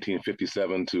in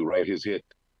 1957 to write his hit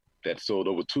that sold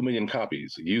over 2 million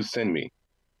copies, You Send Me.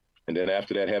 And then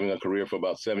after that, having a career for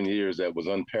about 7 years that was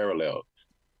unparalleled.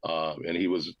 And he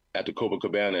was at the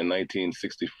Copacabana in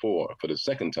 1964 for the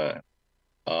second time.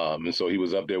 And so he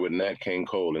was up there with Nat King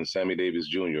Cole and Sammy Davis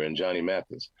Jr. and Johnny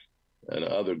Mathis and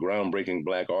other groundbreaking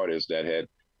Black artists that had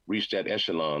reached that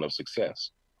echelon of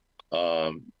success.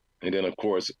 And then, of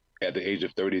course, at the age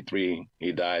of 33,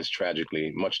 he dies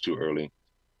tragically, much too early,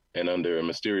 and under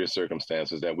mysterious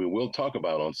circumstances that we will talk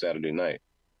about on Saturday night.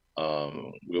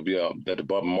 We'll be at the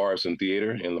Bob Morrison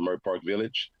Theater in Leimert Park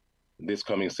Village this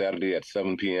coming Saturday at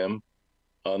 7 p.m.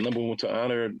 Number one, to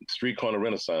honor Street Corner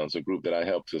Renaissance, a group that I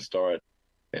helped to start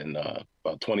and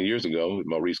about 20 years ago with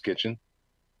Maurice Kitchen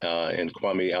and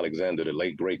Kwame Alexander, the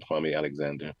late, great Kwame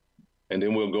Alexander. And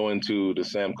then we'll go into the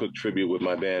Sam Cooke tribute with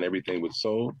my band, Everything with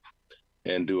Soul,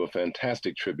 and do a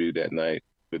fantastic tribute that night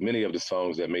with many of the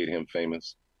songs that made him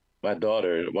famous. My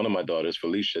daughter, one of my daughters,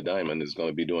 Felicia Diamond, is going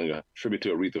to be doing a tribute to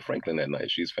Aretha Franklin that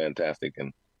night. She's fantastic,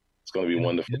 and it's going to be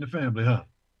wonderful. In the family, huh?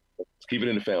 Let's keep it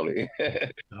in the family.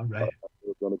 All right.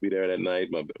 We're going to be there that night.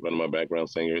 One of my background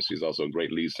singers. She's also a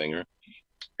great lead singer.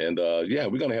 And yeah,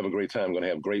 we're going to have a great time. We're going to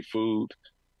have great food.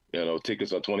 You know,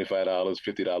 tickets are $25,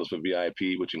 $50 for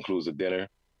VIP, which includes a dinner.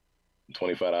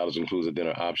 $25 includes a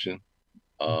dinner option.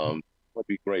 It'll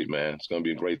be great, man. It's going to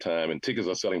be a great time. And tickets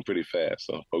are selling pretty fast,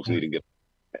 so folks need to get.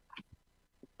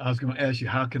 I was going to ask you,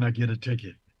 how can I get a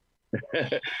ticket?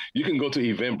 You can go to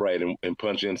Eventbrite and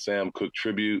punch in Sam Cooke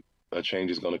Tribute, A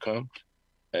Change Is Gonna Come,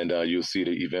 and you'll see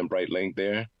the Eventbrite link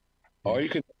there. Or you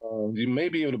can, you may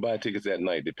be able to buy tickets at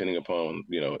night, depending upon,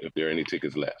 you know, if there are any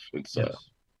tickets left. It's, yes.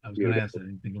 I was going to ask that,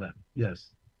 anything left. Yes.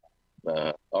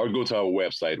 Or go to our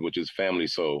website, which is Family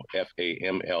Soul,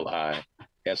 FAMLISOUL,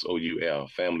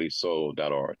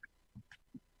 FamilySoul.org.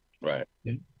 Right.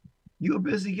 Okay. You're a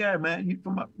busy guy, man.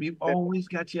 You've always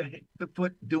got your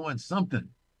foot doing something.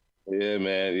 Yeah,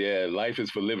 man. Yeah, life is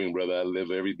for living, brother. I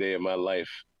live every day of my life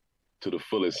to the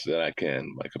fullest that I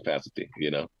can, my capacity,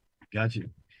 you know. Got you.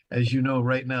 As you know,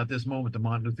 right now at this moment, the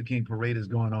Martin Luther King parade is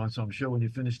going on. So I'm sure when you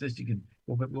finish this, you can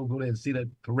we'll go there and see that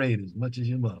parade as much as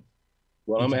you love.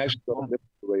 Well, I'm actually going to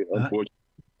the parade. Unfortunately,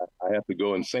 I have to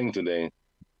go and sing today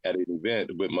at an event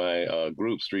with my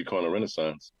group, Street Corner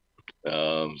Renaissance.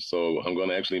 So I'm going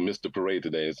to actually miss the parade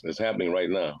today. It's happening right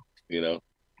now, you know.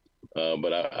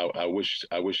 But I wish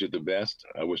it the best.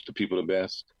 I wish the people the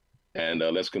best, and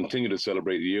let's continue to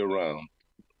celebrate year round,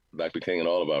 Dr. King and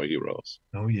all of our heroes.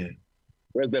 Oh yeah.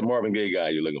 Where's that Marvin Gaye guy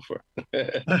you're looking for?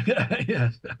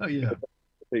 Yes. Oh yeah.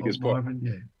 Take his part. Marvin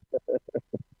Gaye.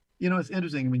 You know, it's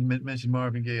interesting when you mentioned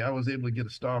Marvin Gaye. I was able to get a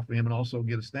star for him and also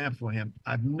get a stamp for him.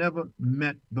 I've never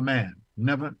met the man.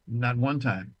 Never, not one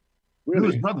time. Really?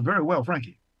 Knew his brother very well,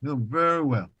 Frankie. Knew him very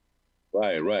well.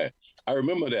 Right. I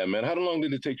remember that, man. How long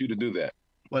did it take you to do that?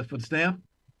 What, for the stamp?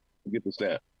 To get the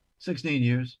stamp. 16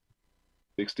 years.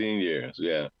 16 years,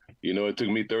 yeah. You know, it took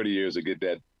me 30 years to get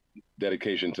that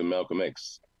dedication to Malcolm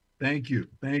X. Thank you.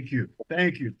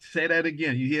 Say that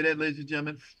again. You hear that, ladies and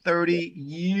gentlemen? 30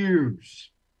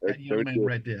 years. That young man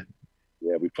right there.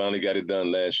 Yeah, we finally got it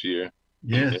done last year.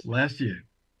 Yes, last year.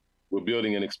 We're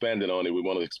building and expanding on it. We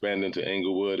want to expand into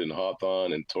Englewood and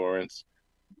Hawthorne and Torrance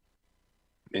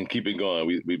and keep it going.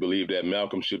 We believe that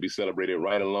Malcolm should be celebrated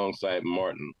right alongside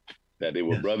Martin, that they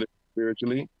were brothers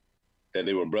spiritually, that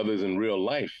they were brothers in real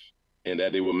life, and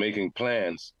that they were making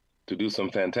plans to do some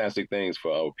fantastic things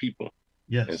for our people.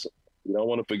 Yes. And so we don't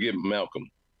want to forget Malcolm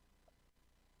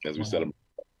as we celebrate.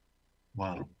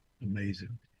 Wow, amazing.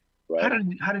 Right.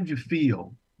 How did you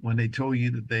feel when they told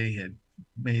you that they had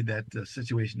made that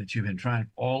situation that you've been trying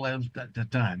all that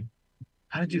time?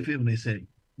 How did you feel when they said,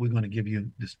 we're going to give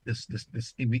you this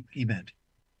event?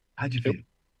 How'd you feel?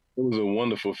 It was a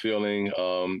wonderful feeling.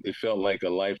 It felt like a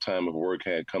lifetime of work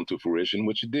had come to fruition,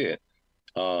 which it did.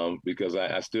 Because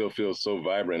I still feel so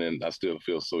vibrant and I still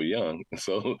feel so young.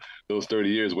 So those 30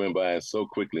 years went by so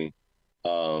quickly.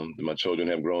 My children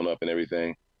have grown up and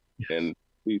everything. Yes. And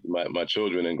my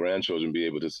children and grandchildren be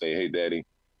able to say, hey, Daddy,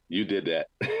 you did that.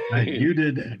 Right, you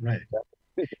did that, right.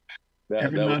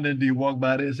 Every now and then do you walk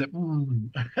by there and say,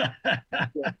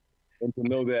 And to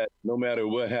know that no matter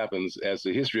what happens, as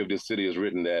the history of this city is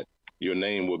written, that your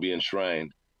name will be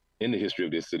enshrined in the history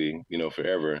of this city,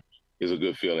 forever, is a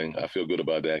good feeling. I feel good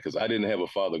about that because I didn't have a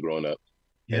father growing up.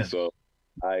 Yeah. And so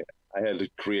I had to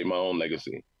create my own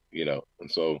legacy, and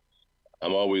so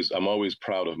I'm always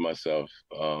proud of myself.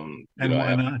 And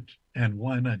why not? And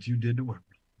why not? You did the work.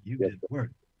 You did the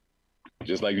work.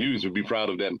 Just like you should be proud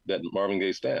of that Marvin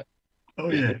Gaye staff.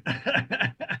 Oh yeah.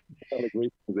 All the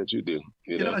great things that you do.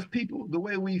 You know, as people, the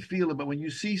way we feel about when you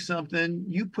see something,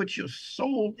 you put your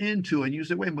soul into it. And you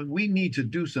say, wait, but we need to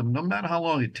do something, no matter how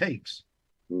long it takes.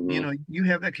 Mm-hmm. You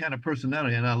have that kind of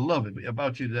personality, and I love it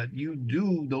about you that you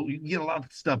get a lot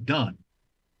of stuff done.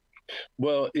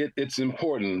 Well, it's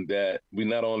important that we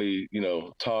not only,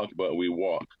 talk, but we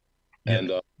walk. Yes.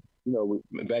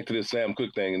 And, back to this Sam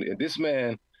Cooke thing, and this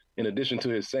man, in addition to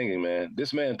his singing, man,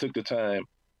 this man took the time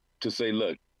to say,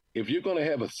 look, if you're going to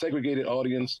have a segregated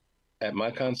audience at my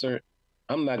concert,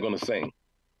 I'm not going to sing.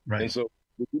 Right. And so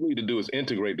what you need to do is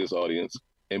integrate this audience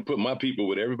and put my people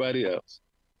with everybody else,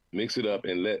 mix it up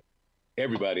and let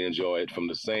everybody enjoy it from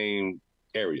the same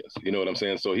areas. You know what I'm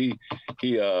saying? So he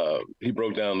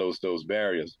broke down those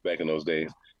barriers back in those days.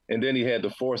 And then he had the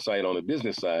foresight on the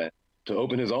business side to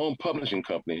open his own publishing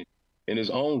company and his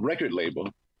own record label,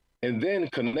 and then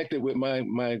connected with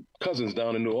my cousins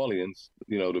down in New Orleans,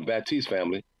 the Baptiste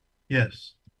family.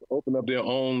 Yes. Open up their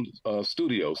own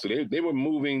studio. So they were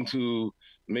moving to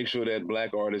make sure that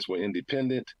Black artists were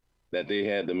independent, that they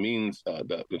had the means,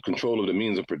 the control of the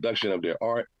means of production of their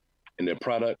art and their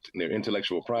product and their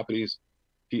intellectual properties.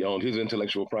 He owned his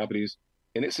intellectual properties.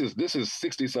 And this is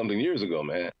 60-something years ago,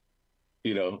 man.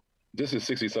 This is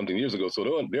 60-something years ago.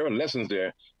 So there are lessons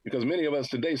there because many of us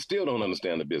today still don't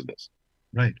understand the business.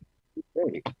 Right.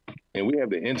 And we have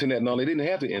the internet. No, they didn't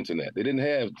have the internet. They didn't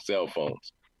have cell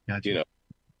phones. Gotcha.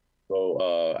 So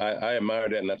I admire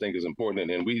that, and I think it's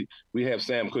important. And we have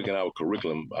Sam Cooke in our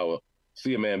curriculum, our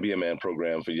See a Man, Be a Man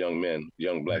program for young men,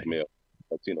 young Black males,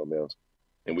 Latino males.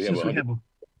 And we have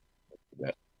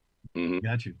that. Mm-hmm.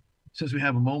 Got you. Since we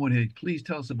have a moment here, please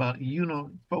tell us about,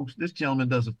 folks, this gentleman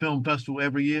does a film festival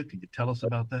every year. Can you tell us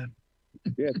about that?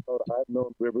 Yeah, it's called I've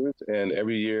Known Rivers. And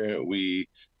every year we,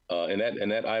 and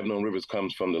that I've Known Rivers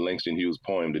comes from the Langston Hughes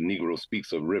poem, The Negro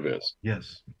Speaks of Rivers.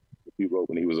 Yes. He wrote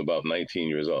when he was about 19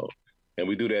 years old. And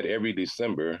we do that every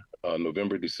December,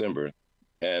 November, December.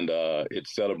 And it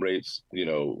celebrates,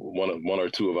 one or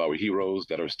two of our heroes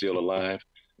that are still alive.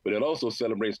 But it also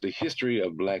celebrates the history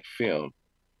of Black film.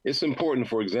 It's important,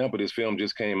 for example, this film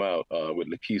just came out with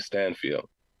Lakeith Stanfield,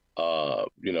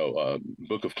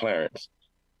 Book of Clarence.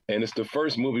 And it's the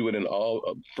first movie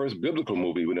first biblical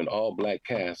movie with an all-Black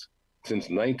cast since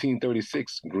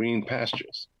 1936, Green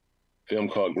Pastures. Film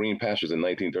called Green Pastures in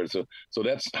 1930. So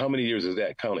that's, how many years is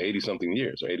that? Count 80-something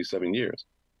years or 87 years.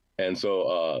 And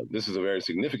so this is a very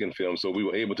significant film. So we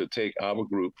were able to take our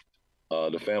group,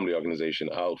 the family organization,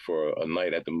 out for a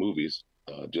night at the movies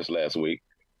just last week.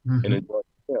 Mm-hmm. And enjoy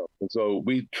the film. And so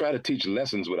we try to teach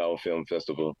lessons with our film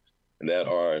festival that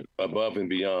are above and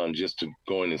beyond just to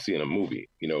going and seeing a movie.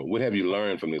 What have you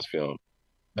learned from this film?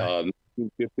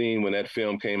 1915, when that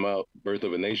film came out, Birth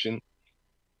of a Nation,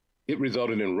 it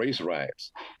resulted in race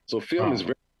riots. So film is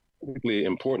very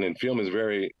important, and film is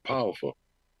very powerful.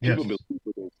 People believe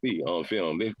what they see on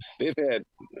film. They've had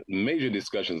major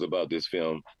discussions about this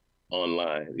film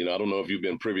online. I don't know if you've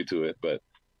been privy to it, but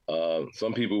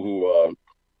some people who are,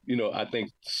 I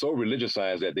think so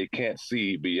religiousized that they can't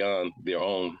see beyond their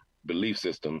own belief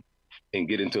system and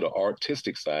get into the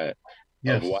artistic side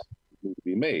of what needs to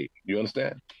be made. You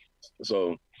understand?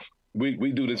 So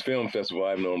we do this film festival,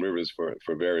 I've Known Rivers,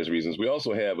 for various reasons. We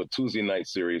also have a Tuesday night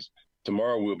series.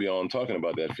 Tomorrow we'll be on talking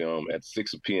about that film at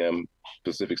 6 p.m.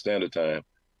 Pacific Standard Time,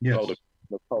 called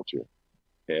The Culture.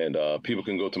 And people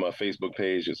can go to my Facebook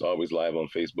page. It's always live on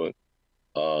Facebook.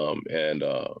 And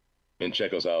and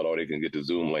check us out, or they can get the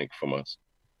Zoom link from us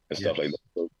and stuff like that.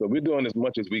 So we're doing as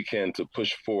much as we can to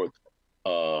push forth,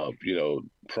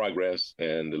 progress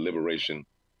and the liberation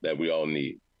that we all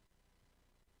need.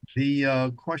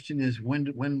 The question is when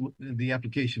the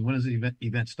application, when does the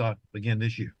event start again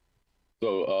this year?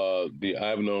 So the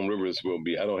I've Known Rivers will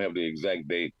be, I don't have the exact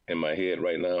date in my head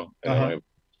right now,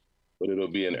 but it'll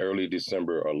be in early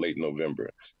December or late November.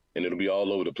 And it'll be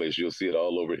all over the place. You'll see it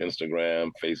all over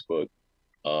Instagram, Facebook,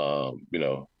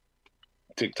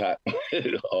 TikTok,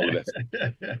 all of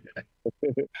that.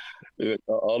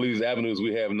 All these avenues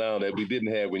we have now that we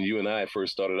didn't have when you and I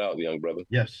first started out, young brother.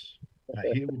 Yes, I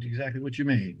hear exactly what you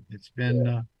mean. It's been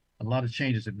a lot of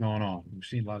changes have gone on. We've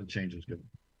seen a lot of changes go.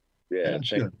 Yeah,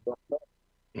 good.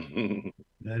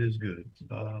 That is good.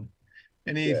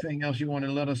 Anything else you want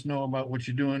to let us know about what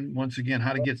you're doing? Once again,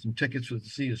 how to get some tickets to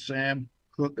see the Sam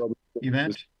Cooke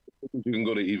event? You can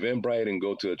go to Eventbrite and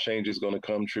go to A Change Is Gonna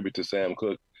Come, tribute to Sam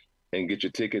Cooke, and get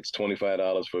your tickets.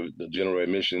 $25 for the general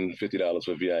admission, $50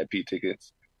 for VIP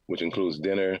tickets, which includes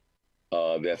dinner.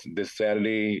 That's this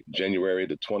Saturday, January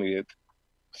the 20th,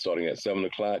 starting at 7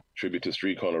 o'clock. Tribute to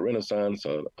Street Corner Renaissance,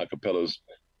 acapella's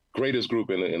greatest group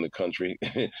in the country.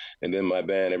 And then my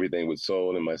band, Everything with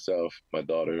Soul, and myself, my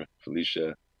daughter,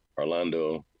 Felicia,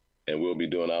 Orlando, and we'll be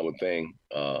doing our thing.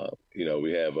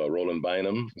 We have Roland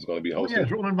Bynum is going to be hosting. Oh,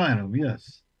 yes, Roland Bynum,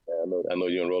 yes. I know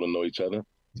you and Roland know each other.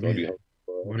 It's going to be hosting.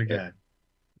 What a guy.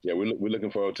 Yeah, we're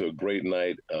looking forward to a great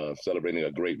night, celebrating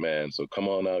a great man. So come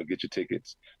on out, get your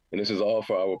tickets. And this is all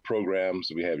for our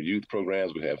programs. We have youth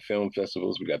programs, we have film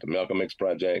festivals, we got the Malcolm X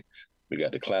Project, we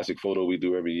got the classic photo we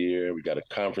do every year, we got a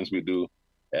conference we do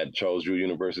at Charles Drew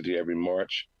University every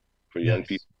March for young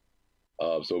people.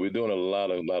 So we're doing a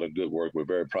lot of good work. We're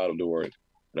very proud of the work.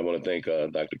 And I want to thank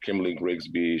Dr. Kimberly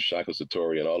Grigsby, Shaka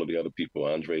Satori, and all of the other people,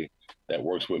 Andre, that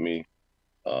works with me,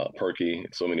 Perky,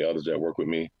 and so many others that work with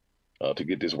me to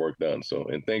get this work done. So,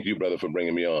 and thank you, brother, for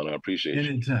bringing me on. I appreciate it.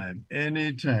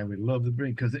 Anytime. We'd love to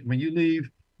bring, because when you leave,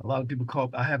 a lot of people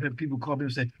I have had people call me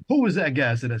and say, who was that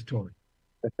guy? I said, that's Torre.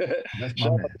 That's my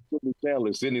man. Sydney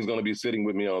Chandler. Sydney's going to be sitting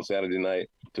with me on Saturday night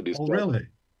to discuss Malcolm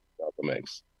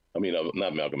X. I mean,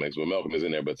 not Malcolm X, but Malcolm is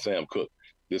in there, but Sam Cooke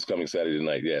this coming Saturday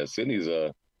night. Yeah, Sydney's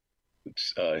a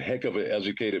heck of an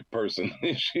educated person.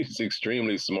 She's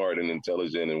extremely smart and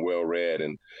intelligent and well-read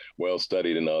and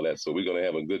well-studied and all that. So we're going to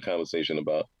have a good conversation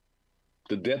about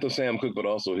the death of Sam Cooke, but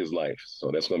also his life. So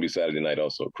that's going to be Saturday night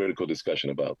also, critical discussion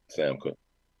about Sam Cooke.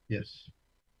 Yes.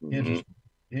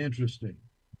 Interesting.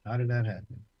 How did that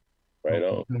happen? Right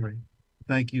on.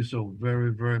 Thank you so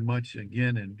very, very much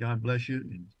again, and God bless you,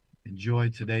 and enjoy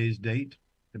today's date.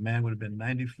 The man would have been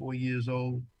 94 years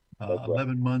old,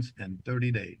 11 months and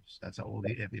 30 days. That's how old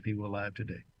if he were alive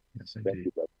today. Yes,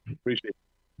 indeed. Thank you, appreciate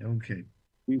it. Okay.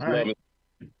 Peace, all right.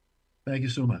 Thank you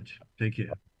so much. Take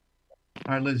care.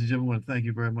 All right, ladies and gentlemen, I want to thank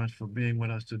you very much for being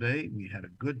with us today. We had a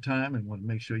good time and want to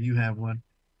make sure you have one.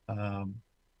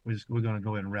 We're going to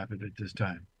go ahead and wrap it at this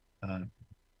time.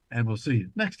 And we'll see you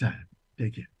next time.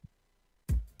 Take care.